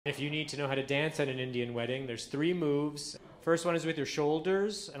If you need to know how to dance at an Indian wedding, there's 3 moves. First one is with your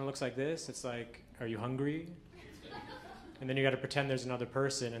shoulders, and it looks like this. It's like, are you hungry? And then you got to pretend there's another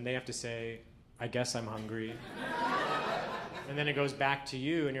person, and they have to say, I guess I'm hungry. And then it goes back to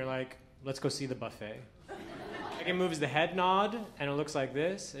you, and you're like, let's go see the buffet. Second move is the head nod, and it looks like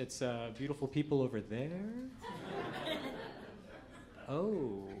this. It's beautiful people over there.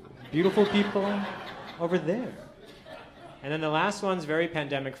 Oh, beautiful people over there. And then the last one's very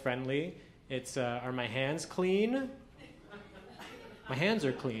pandemic friendly. It's, are my hands clean? My hands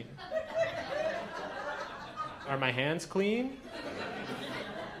are clean. Are my hands clean?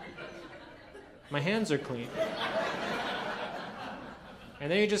 My hands are clean.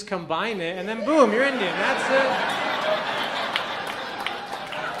 And then you just combine it, and then boom, you're Indian. That's it.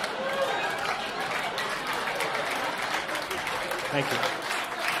 Thank you.